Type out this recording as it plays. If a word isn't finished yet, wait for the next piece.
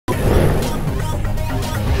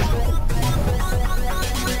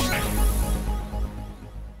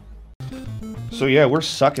So yeah, we're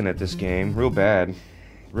sucking at this game, real bad,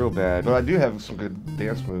 real bad. But I do have some good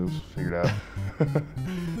dance moves figured out.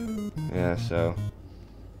 Yeah, so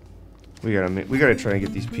we gotta try and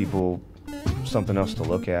get these people something else to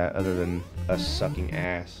look at other than us sucking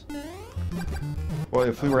ass. Well,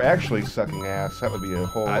 if we were actually sucking ass, that would be a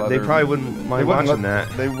whole other... They probably wouldn't mind watching that.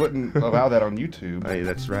 They wouldn't allow that on YouTube. Hey,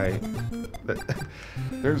 that's right.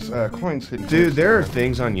 There's coins hidden. Dude, there are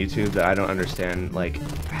things on YouTube that I don't understand, like,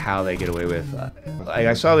 how they get away with. Like,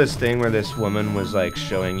 I saw this thing where this woman was, like,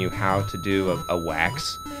 showing you how to do a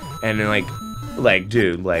wax. And then, like,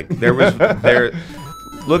 dude, like, there...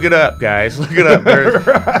 Look it up, guys. Look it up.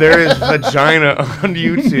 There is vagina on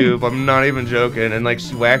YouTube. I'm not even joking. And, like,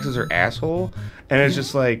 she waxes her asshole. And it's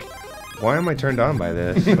just like, why am I turned on by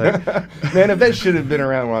this? Like, man, if that shit had been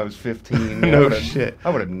around when I was 15, no shit. I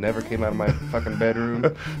would have never came out of my fucking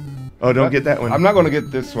bedroom. Oh, don't get that one. I'm not going to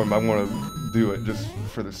get this one, but I want to do it just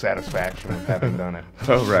for the satisfaction of having done it.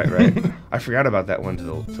 Oh, right. I forgot about that one to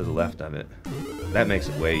the left of it. That makes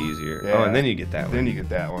it way easier. Yeah. Oh, and then you get that one. Then you get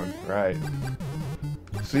that one, right.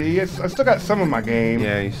 See, I still got some of my game.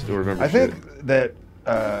 Yeah, you still remember I think that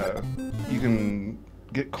you can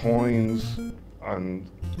get coins on,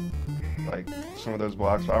 like, some of those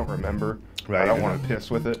blocks, but I don't remember. Right. I don't want to piss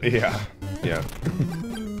with it. Yeah.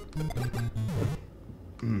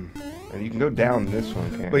 And you can go down this one,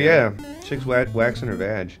 can't you? But yeah, chicks waxing her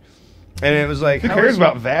vag. And it was like... Who cares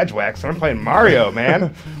about vag wax? I'm playing Mario,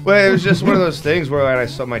 man. Well, it was just one of those things where I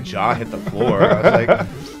saw my jaw hit the floor. I was like,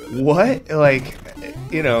 what? Like,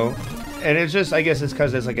 you know, and it's just, I guess it's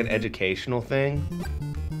because it's like an educational thing.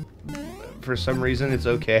 For some reason, it's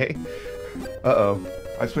okay. Uh-oh.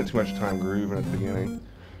 I spent too much time grooving at the beginning.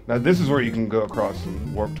 Now, this is where you can go across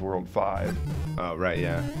and warp to World 5. Oh, right,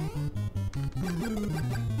 yeah.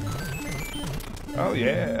 Oh,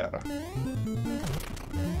 yeah.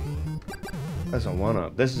 That's a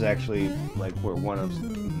 1-up. This is actually, like, where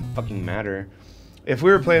 1-ups fucking matter. If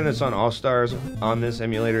we were playing this on All-Stars on this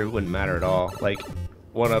emulator, it wouldn't matter at all. Like,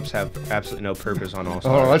 1-ups have absolutely no purpose on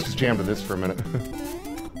All-Stars. Oh, let's just jam to this for a minute.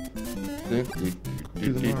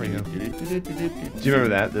 Do the Mario. Do you remember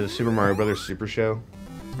that? The Super Mario Brothers Super Show?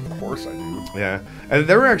 Of course I do. Yeah. And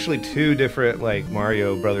there were actually two different, like,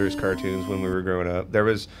 Mario Brothers cartoons when we were growing up. There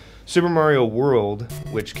was Super Mario World,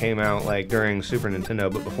 which came out, like, during Super Nintendo,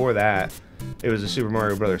 but before that, it was the Super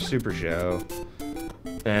Mario Brothers Super Show.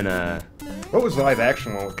 And, what was the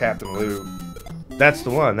live-action one with Captain Lou? that's the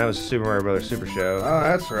one. That was Super Mario Brothers Super Show. Oh,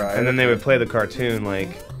 that's right. And then they would play the cartoon, like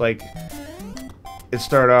it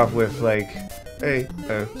started off with, like, hey,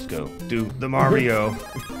 let's go do the Mario,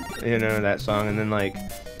 you know, that song, and then, like,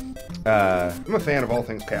 I'm a fan of all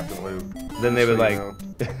things Captain Lou. then they would, like,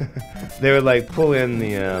 they would, like, pull in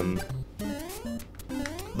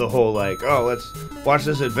the whole, like, oh, let's watch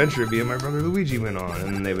this adventure me and my brother Luigi went on,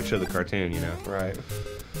 and then they would show the cartoon, you know. Right.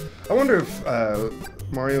 I wonder if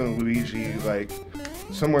Mario and Luigi, like,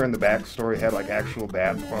 somewhere in the backstory had, like, actual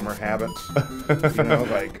bad plumber habits. You know,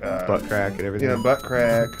 like... butt crack and everything. Yeah, butt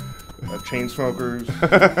crack, chain smokers.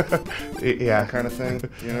 Yeah. That kind of thing,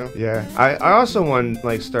 you know? Yeah. I also want,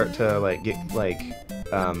 like, start to, like, get, like,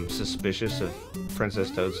 suspicious of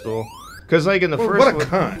Princess Toadstool. Because, like, in the first what a one...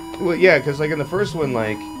 cunt. Well, yeah, because, like, in the first one,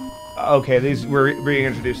 like... Okay, we're being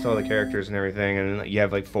introduced to all the characters and everything, and then you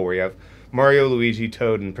have, like, 4. You have Mario, Luigi,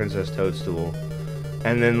 Toad, and Princess Toadstool.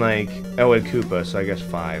 And then, like, oh, and Koopa, so I guess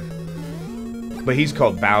 5. But he's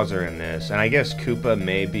called Bowser in this, and I guess Koopa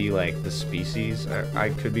may be, like, the species. I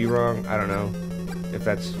could be wrong. I don't know if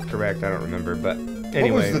that's correct. I don't remember, but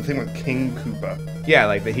anyway. What was the thing with King Koopa? Yeah,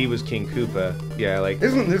 like, that he was King Koopa. Yeah, like...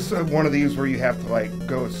 Isn't this one of these where you have to, like,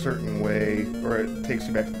 go a certain way, or it takes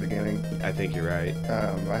you back to the beginning? I think you're right.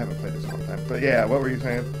 I haven't played this in a long time. But, yeah, what were you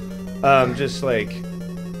saying? Just, like...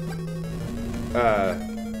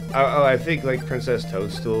 I think, like, Princess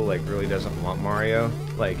Toadstool, like, really doesn't want Mario.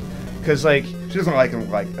 Like, because, like... She doesn't like him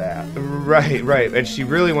like that. Right. And she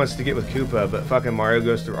really wants to get with Koopa, but fucking Mario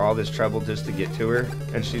goes through all this trouble just to get to her.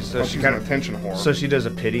 And she's she's kind an attention whore. So she does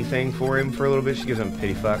a pity thing for him for a little bit. She gives him a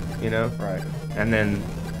Pityfuck, you know? Right. And then...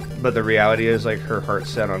 But the reality is, like, her heart's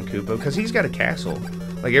set on Koopa, because he's got a castle.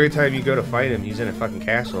 Like, every time you go to fight him, he's in a fucking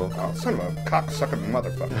castle. Oh, son of a cocksucking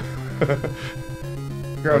motherfucker.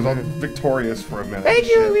 Here I was all victorious for a minute. Thank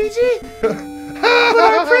you, Luigi!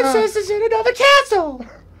 Our princess is in another castle!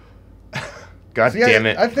 God damn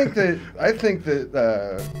it. I think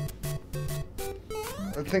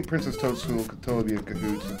Princess Toadstool could totally be a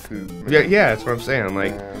cahoots with Coop. Yeah, that's what I'm saying.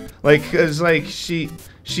 Like, cause, like, she's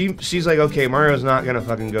like, okay, Mario's not gonna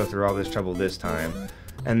fucking go through all this trouble this time.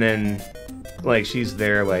 And then, like, she's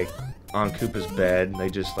there, like, on Koopa's bed. They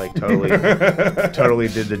just like totally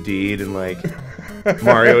did the deed, and like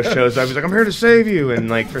Mario shows up. He's like, "I'm here to save you," and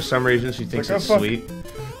like for some reason she thinks it's sweet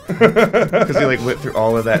because he like went through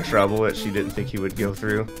all of that trouble that she didn't think he would go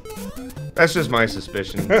through. That's just my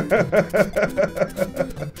suspicion.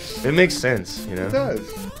 It makes sense, you know. It does.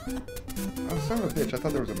 Oh, son of a bitch! I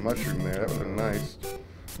thought there was a mushroom there. That would have been nice.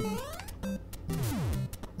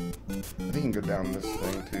 I think you can go down this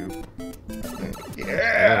thing too. I think.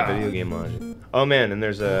 Yeah. Video game logic. Oh man, and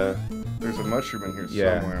there's a mushroom in here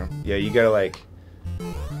somewhere. Yeah, you gotta like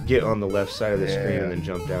get on the left side of the screen and then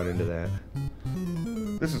jump down into that.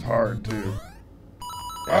 This is hard too.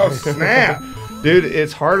 Oh snap! Dude,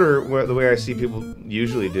 it's harder the way I see people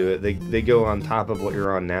usually do it. They go on top of what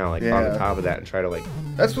you're on now, like on the top of that, and try to like.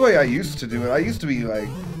 That's the way I used to do it. I used to be like,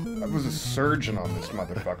 I was a surgeon on this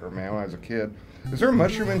motherfucker, man, when I was a kid. Is there a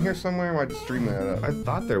mushroom in here somewhere? Or am I just dreaming that up? I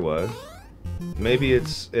thought there was. Maybe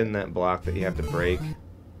it's in that block that you have to break. Yeah,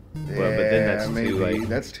 but then that's maybe. too like.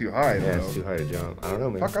 That's too high, though. Yeah, it's too high to jump. I don't know,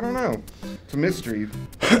 man. Fuck, I don't know. It's a mystery.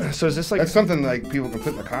 So is this like... That's something like people can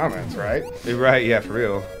put in the comments, right? Right, yeah, for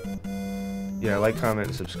real. Yeah, like, comment,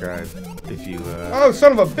 and subscribe if you, Oh,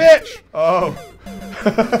 son of a bitch! Oh!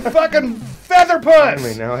 Fucking featherpuss!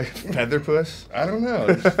 Wait, now featherpuss? I don't know.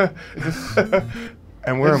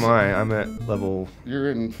 And where am I? I'm at level... You're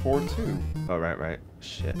in 4-2. Oh, right.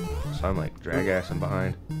 Shit. So I'm like drag-assing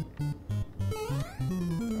behind.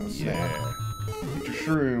 Oh, yeah. Get your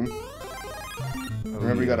shroom. Oh,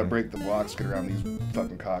 Remember, you gotta break the blocks, get around these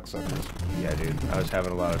fucking cocksuckers. Yeah, dude. I was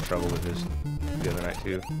having a lot of trouble with this the other night,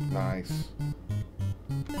 too. Nice.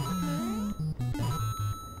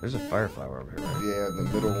 There's a fire flower over here, right? Yeah, the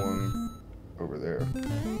middle one over there.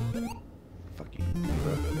 Fuck you.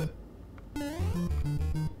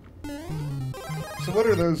 So what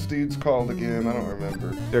are those dudes called again? I don't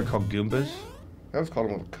remember. They're called Goombas? I was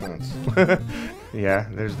calling them cunts. Yeah,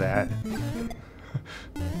 there's that.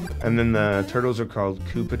 And then the turtles are called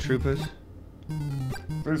Koopa Troopas.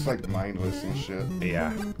 They're just like mindless and shit.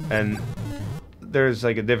 Yeah. And there's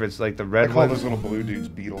like a difference, like the red I call ones. those little blue dudes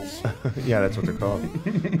beetles. Yeah, that's what they're called.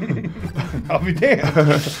 I'll be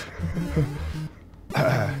damned.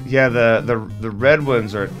 Yeah, the red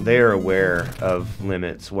ones are aware of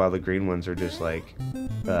limits, while the green ones are just like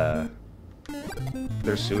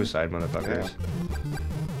they're suicide motherfuckers. Yeah.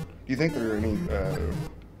 Do you think there are any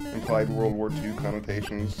implied World War II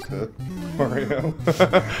connotations to Mario?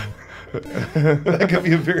 That could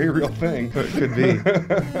be a very real thing. It could be.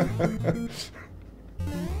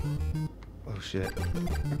 Oh shit.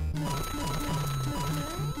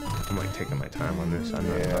 I'm like taking my time on this. I'm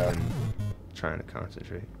not fucking trying to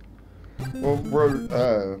concentrate. Well,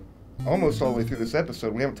 we're almost all the way through this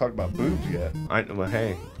episode. We haven't talked about boobs yet. Well,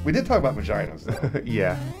 hey. We did talk about vaginas, though.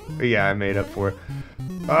 Yeah, I made up for it.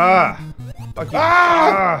 Ah! Fuck you.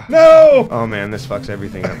 Ah! No! Oh man, this fucks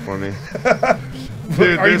everything up for me.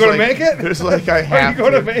 Dude, are you going to make it? There's like I have Are you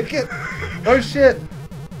going to make it? Oh shit!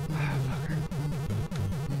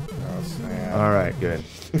 Oh snap! All right, good.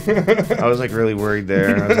 I was like really worried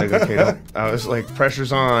there. I was like, okay, I was like,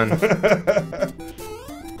 pressure's on. And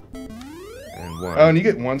one. Oh, and you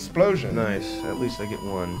get one explosion. Nice. At least I get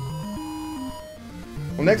one.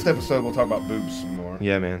 Well, next episode we'll talk about boobs some more.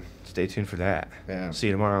 Yeah, man. Stay tuned for that. Yeah. See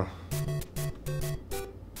you tomorrow.